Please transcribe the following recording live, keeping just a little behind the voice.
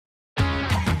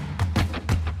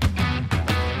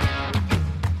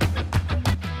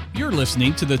You're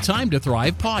listening to the Time to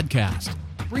Thrive podcast,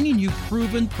 bringing you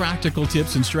proven practical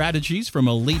tips and strategies from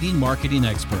a leading marketing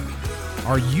expert.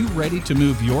 Are you ready to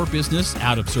move your business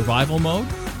out of survival mode?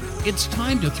 It's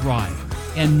time to thrive.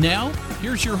 And now,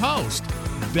 here's your host,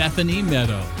 Bethany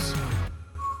Meadows.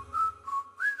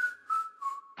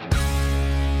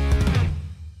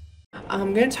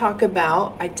 I'm going to talk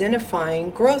about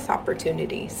identifying growth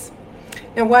opportunities.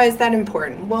 Now, why is that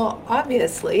important? Well,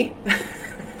 obviously,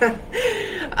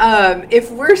 if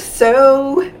we're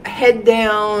so head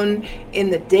down in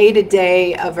the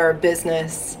day-to-day of our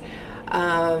business,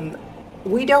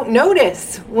 we don't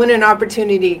notice when an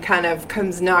opportunity kind of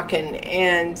comes knocking.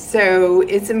 And so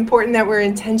it's important that we're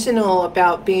intentional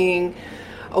about being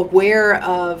aware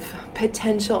of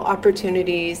potential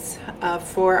opportunities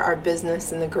for our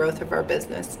business and the growth of our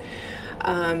business.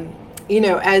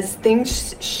 As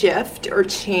things shift or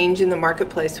change in the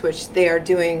marketplace, which they are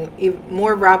doing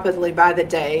more rapidly by the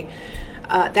day,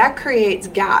 that creates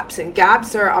gaps, and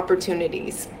gaps are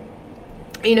opportunities.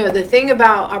 The thing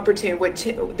about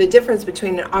opportunity, the difference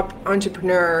between an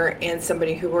entrepreneur and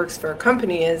somebody who works for a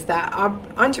company is that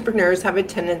entrepreneurs have a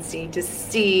tendency to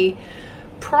see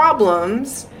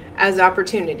problems as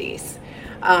opportunities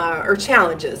or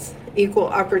challenges equal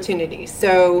opportunities.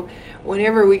 So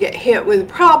whenever we get hit with a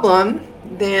problem,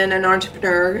 then an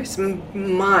entrepreneur's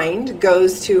mind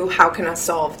goes to, how can I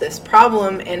solve this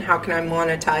problem and how can I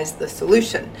monetize the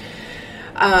solution?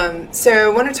 So I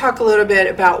want to talk a little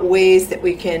bit about ways that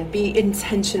we can be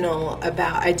intentional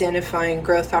about identifying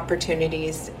growth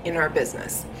opportunities in our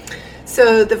business.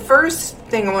 So the first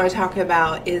thing I want to talk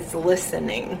about is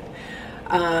listening.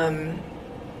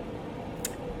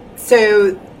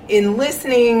 So in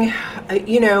listening,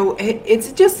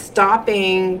 it's just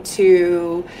stopping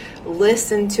to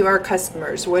listen to our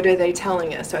customers. What are they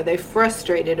telling us? Are they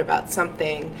frustrated about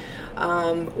something?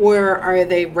 Or are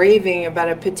they raving about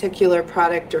a particular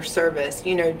product or service?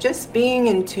 Just being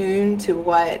in tune to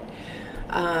what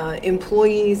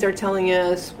employees are telling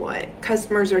us, what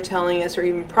customers are telling us, or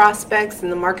even prospects in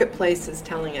the marketplace is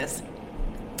telling us.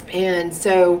 And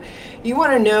so you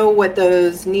want to know what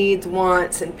those needs,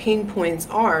 wants, and pain points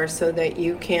are so that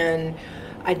you can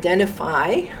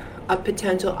identify a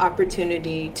potential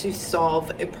opportunity to solve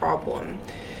a problem.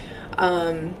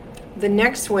 The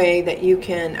next way that you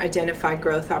can identify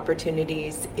growth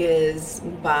opportunities is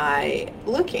by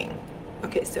looking.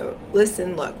 Okay, so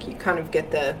listen, look, you kind of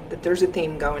get that there's a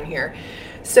theme going here.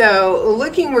 So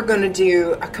looking, we're going to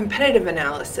do a competitive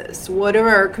analysis. What are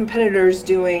our competitors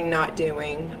doing, not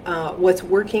doing? What's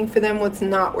working for them, what's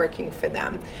not working for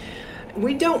them?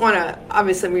 We don't want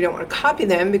to copy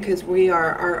them because we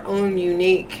are our own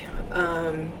unique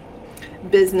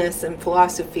business and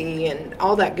philosophy and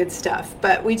all that good stuff.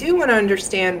 But we do want to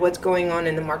understand what's going on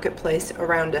in the marketplace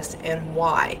around us and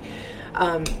why.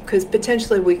 Because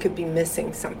potentially we could be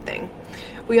missing something.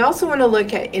 We also want to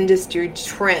look at industry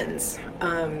trends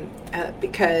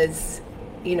because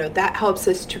that helps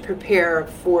us to prepare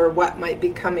for what might be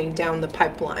coming down the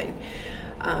pipeline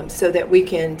so that we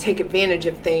can take advantage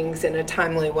of things in a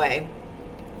timely way.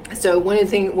 So one of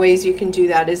the ways you can do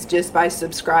that is just by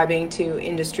subscribing to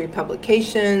industry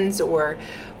publications or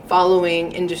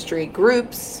following industry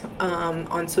groups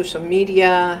on social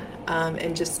media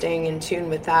and just staying in tune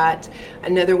with that.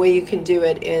 Another way you can do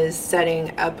it is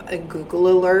setting up a Google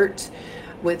alert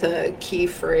with a key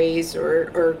phrase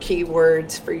or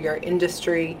keywords for your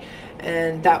industry,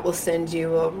 and that will send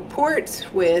you a report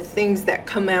with things that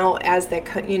come out as they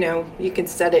you can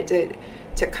set it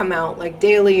to come out like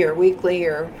daily or weekly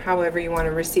or however you want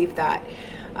to receive that.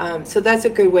 So that's a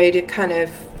good way to kind of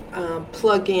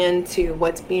plug into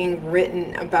what's being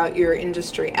written about your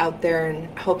industry out there and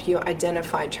help you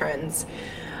identify trends.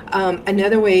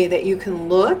 Another way that you can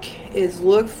look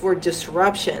for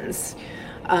disruptions.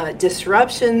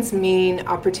 Disruptions mean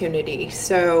opportunity.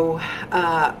 So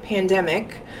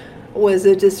pandemic was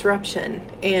a disruption,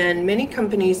 and many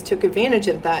companies took advantage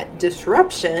of that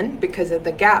disruption because of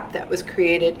the gap that was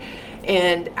created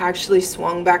and actually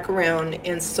swung back around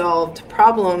and solved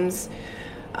problems.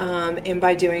 And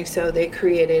by doing so, they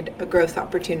created a growth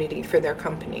opportunity for their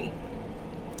company.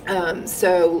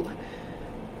 So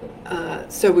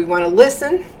we want to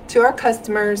listen to our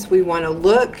customers. We want to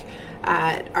look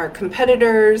at our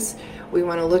competitors. We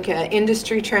want to look at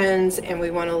industry trends, and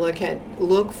we want to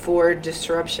look for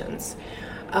disruptions.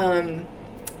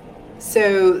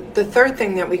 So the third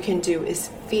thing that we can do is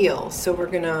feel. So we're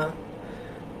going to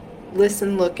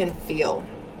listen, look, and feel.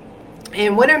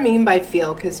 And what I mean by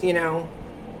feel, because I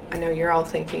know you're all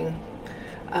thinking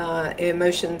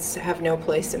emotions have no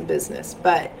place in business,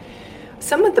 but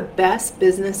some of the best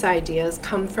business ideas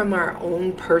come from our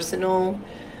own personal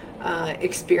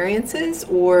experiences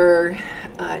or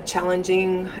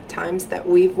challenging times that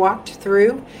we've walked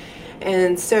through.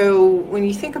 And so when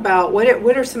you think about what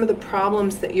are some of the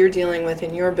problems that you're dealing with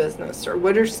in your business, or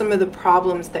what are some of the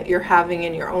problems that you're having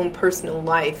in your own personal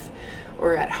life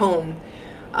or at home,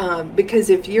 because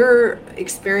if you're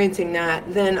experiencing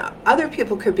that, then other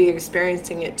people could be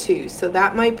experiencing it too. So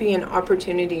that might be an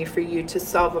opportunity for you to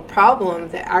solve a problem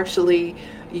that actually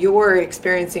you're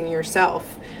experiencing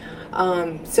yourself.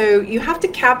 So you have to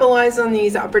capitalize on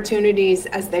these opportunities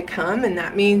as they come, and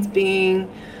that means being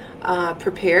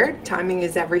prepared. Timing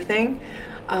is everything.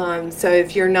 So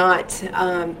if you're not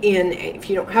if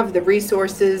you don't have the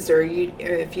resources, or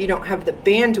if you don't have the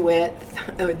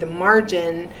bandwidth or the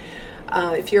margin,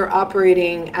 if you're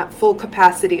operating at full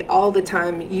capacity all the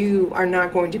time, you are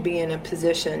not going to be in a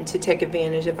position to take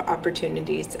advantage of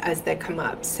opportunities as they come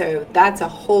up. So that's a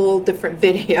whole different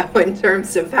video in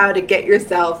terms of how to get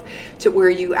yourself to where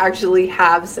you actually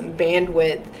have some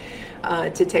bandwidth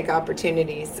to take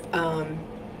opportunities.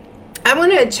 I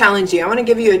want to challenge you. I want to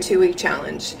give you a 2-week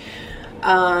challenge.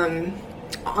 On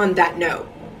that note,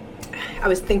 I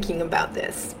was thinking about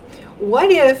this.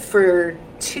 What if for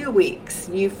 2 weeks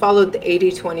you followed the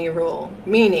 80-20 rule,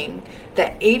 meaning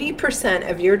that 80%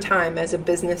 of your time as a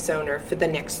business owner for the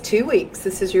next 2 weeks,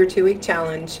 this is your 2-week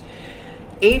challenge,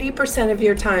 80% of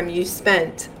your time you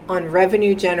spent on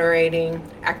revenue generating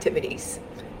activities,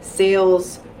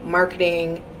 sales,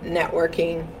 marketing,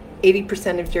 networking,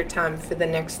 80% of your time for the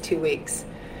next 2 weeks.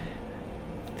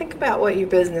 Think about what your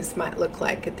business might look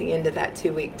like at the end of that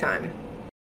 2-week time.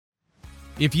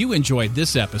 If you enjoyed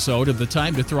this episode of the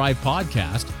Time to Thrive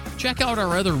podcast, check out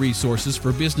our other resources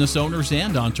for business owners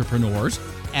and entrepreneurs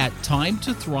at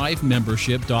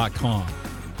timetothrivemembership.com.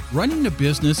 Running a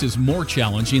business is more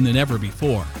challenging than ever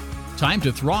before. Time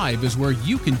to Thrive is where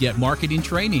you can get marketing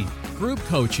training, group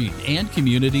coaching, and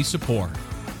community support.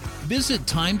 Visit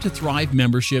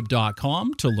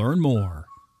timetothrivemembership.com to learn more.